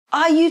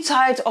Are you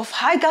tired of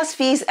high gas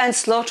fees and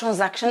slow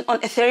transaction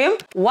on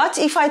Ethereum? What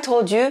if I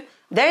told you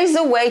there is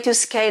a way to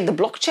scale the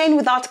blockchain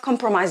without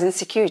compromising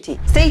security?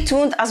 Stay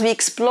tuned as we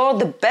explore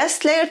the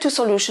best layer 2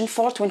 solution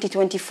for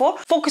 2024,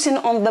 focusing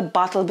on the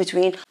battle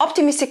between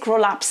optimistic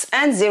rollups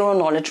and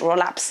zero-knowledge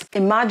rollups.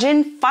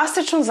 Imagine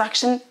faster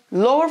transaction,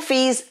 lower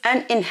fees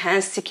and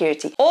enhanced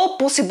security, all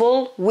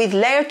possible with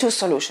layer 2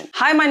 solution.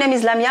 Hi, my name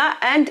is Lamia,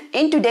 and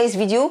in today's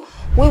video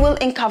we will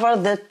uncover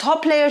the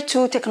top layer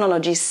 2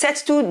 technologies set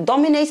to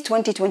dominate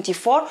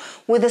 2024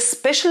 with a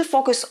special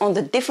focus on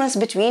the difference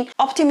between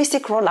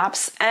optimistic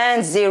rollups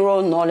and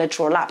zero-knowledge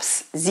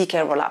rollups,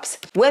 ZK rollups.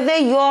 Whether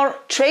you're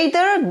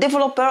trader,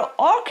 developer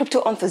or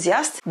crypto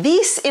enthusiast,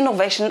 these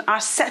innovations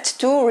are set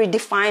to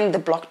redefine the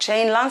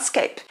blockchain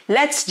landscape.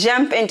 Let's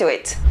jump into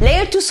it.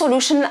 Layer 2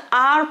 solutions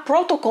are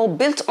protocols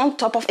built on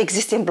top of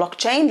existing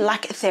blockchain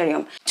like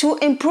Ethereum to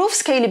improve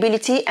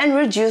scalability and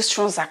reduce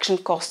transaction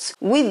costs.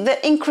 With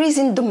the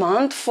increasing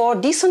demand for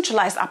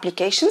decentralized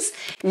applications,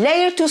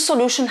 Layer 2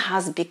 solution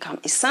has become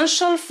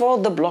essential for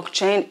the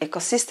blockchain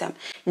ecosystem.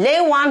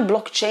 Layer 1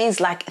 blockchains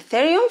like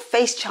Ethereum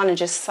face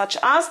challenges such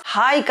as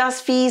high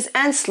gas fees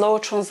and slow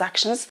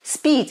transactions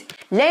speed.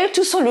 Layer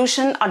 2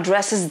 solution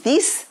addresses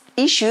these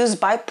issues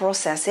by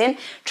processing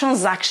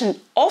transactions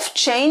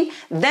off-chain,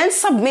 then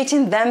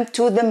submitting them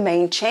to the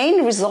main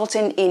chain,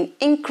 resulting in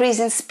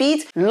increasing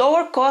speed,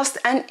 lower cost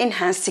and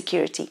enhanced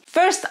security.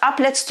 First up,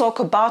 let's talk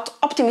about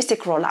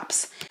optimistic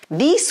rollups.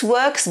 This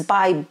works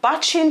by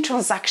batching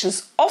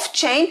transactions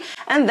off-chain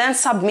and then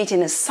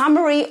submitting a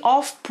summary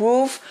of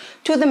proof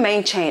to the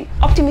main chain.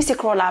 Optimistic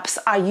rollups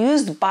are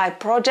used by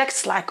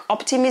projects like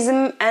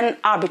Optimism and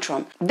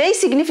Arbitrum. They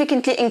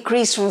significantly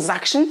increase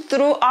transaction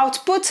through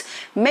output,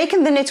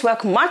 making the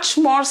network much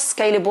more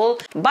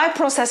scalable by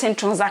processing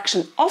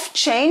transaction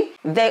off-chain.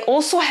 They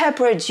also help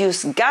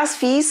reduce gas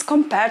fees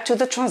compared to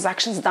the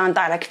transactions done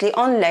directly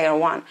on layer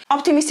 1.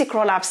 Optimistic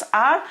rollups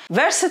are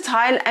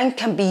versatile and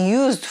can be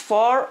used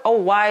for a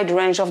wide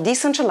range of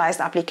decentralized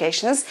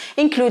applications,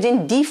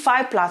 including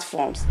DeFi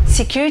platforms.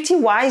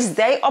 Security-wise,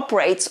 they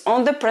operate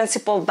on the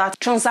principle that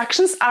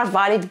transactions are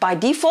valid by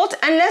default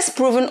unless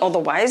proven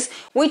otherwise,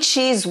 which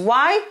is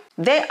why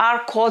they are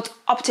called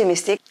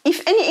optimistic.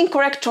 If any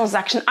incorrect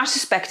transactions are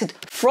suspected,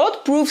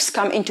 fraud proofs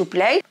come into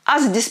play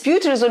as a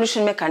dispute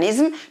resolution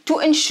mechanism to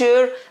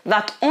ensure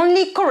that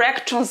only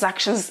correct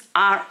transactions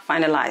are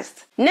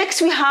finalized.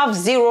 Next, we have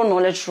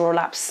zero-knowledge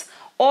rollups,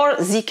 or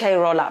ZK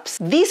rollups.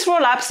 These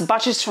rollups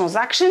batches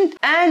transactions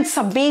and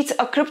submit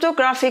a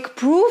cryptographic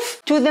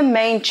proof to the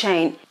main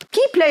chain.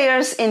 Key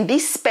players in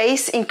this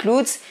space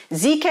includes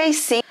ZK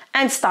Sync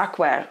and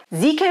Starkware.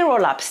 ZK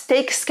rollups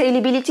take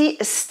scalability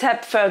a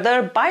step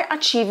further by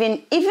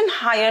achieving even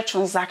higher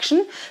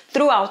transaction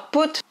through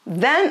output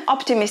than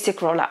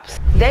optimistic rollups.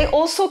 They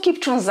also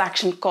keep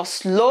transaction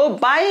costs low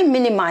by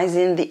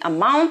minimizing the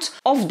amount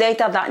of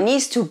data that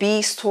needs to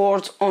be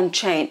stored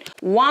on-chain.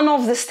 One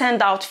of the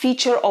standout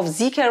features of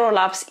ZK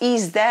rollups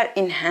is their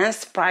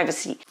enhanced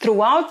privacy.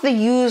 Throughout the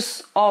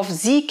use of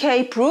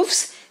ZK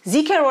proofs,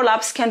 ZK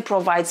rollups can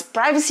provide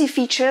privacy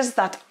features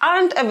that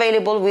aren't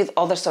available with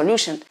other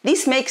solutions.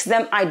 This makes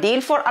them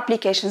ideal for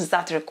applications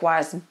that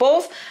require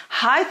both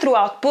high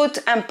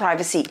throughput and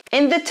privacy.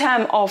 In the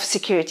term of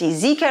security,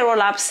 ZK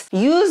rollups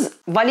use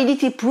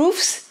validity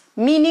proofs,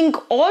 meaning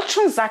all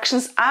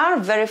transactions are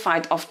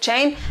verified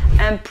off-chain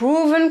and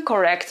proven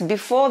correct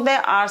before they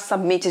are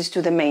submitted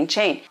to the main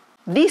chain.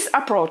 This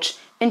approach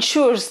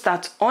ensures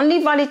that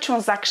only valid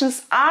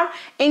transactions are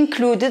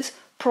included,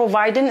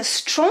 providing a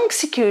strong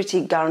security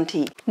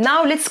guarantee.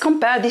 Now let's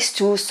compare these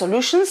two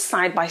solutions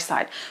side by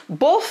side.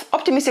 Both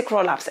optimistic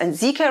rollups and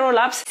ZK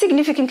rollups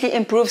significantly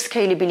improve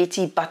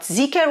scalability, but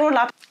ZK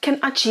rollups can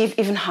achieve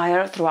even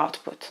higher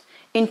throughput.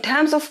 In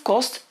terms of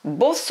cost,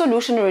 both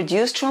solutions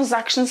reduce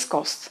transactions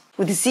costs,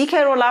 with ZK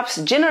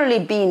rollups generally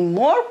being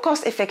more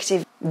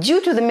cost-effective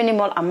due to the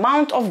minimal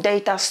amount of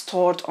data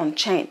stored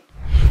on-chain.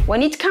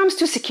 When it comes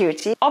to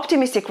security,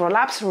 optimistic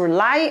rollups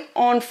rely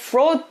on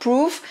fraud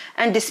proof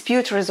and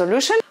dispute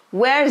resolution,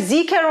 where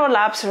ZK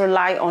rollups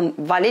rely on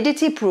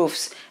validity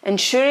proofs,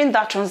 ensuring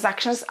that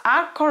transactions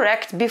are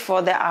correct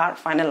before they are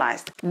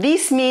finalized.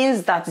 This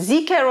means that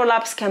ZK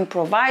rollups can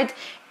provide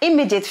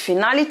immediate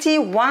finality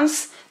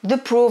once the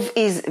proof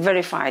is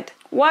verified,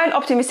 while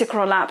optimistic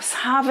rollups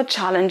have a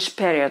challenge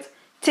period,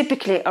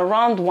 typically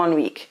around 1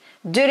 week,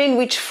 during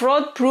which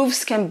fraud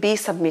proofs can be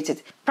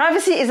submitted.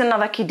 Privacy is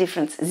another key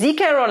difference. ZK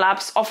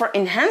rollups offer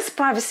enhanced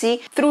privacy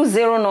through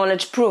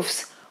zero-knowledge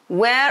proofs,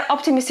 where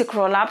optimistic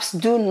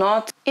rollups do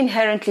not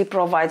inherently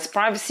provide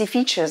privacy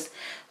features.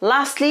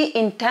 Lastly,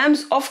 in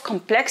terms of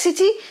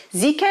complexity,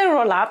 ZK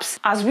rollups,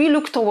 as we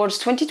look towards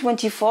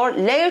 2024,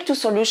 layer 2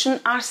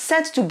 solutions are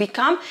set to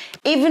become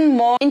even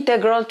more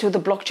integral to the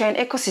blockchain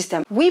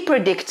ecosystem. We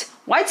predict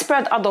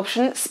widespread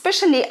adoption,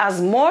 especially as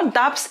more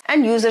dApps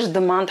and users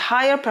demand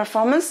higher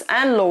performance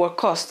and lower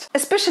cost.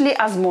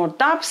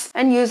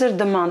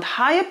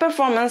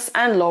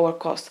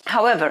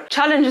 However,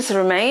 challenges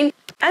remain.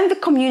 and the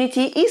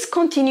community is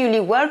continually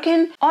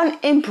working on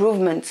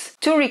improvements.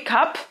 To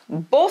recap,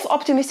 both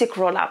optimistic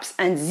rollups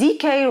and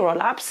ZK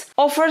rollups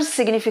offer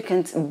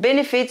significant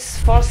benefits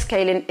for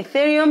scaling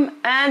Ethereum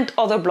and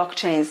other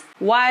blockchains.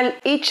 While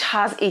each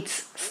has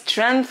its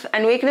strengths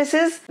and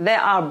weaknesses, they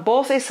are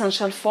both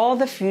essential for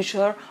the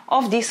future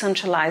of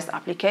decentralized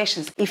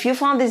applications. If you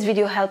found this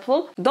video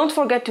helpful, don't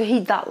forget to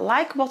hit that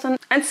like button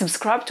and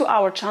subscribe to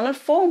our channel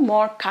for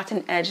more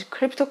cutting-edge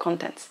crypto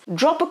content.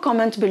 Drop a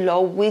comment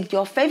below with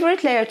your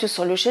favorite layer 2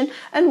 solution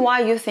and why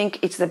you think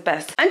it's the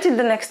best. Until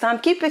the next time,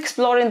 keep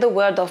exploring the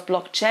world of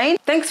blockchain.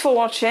 Thanks for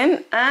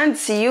watching and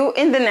see you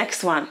in the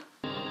next one.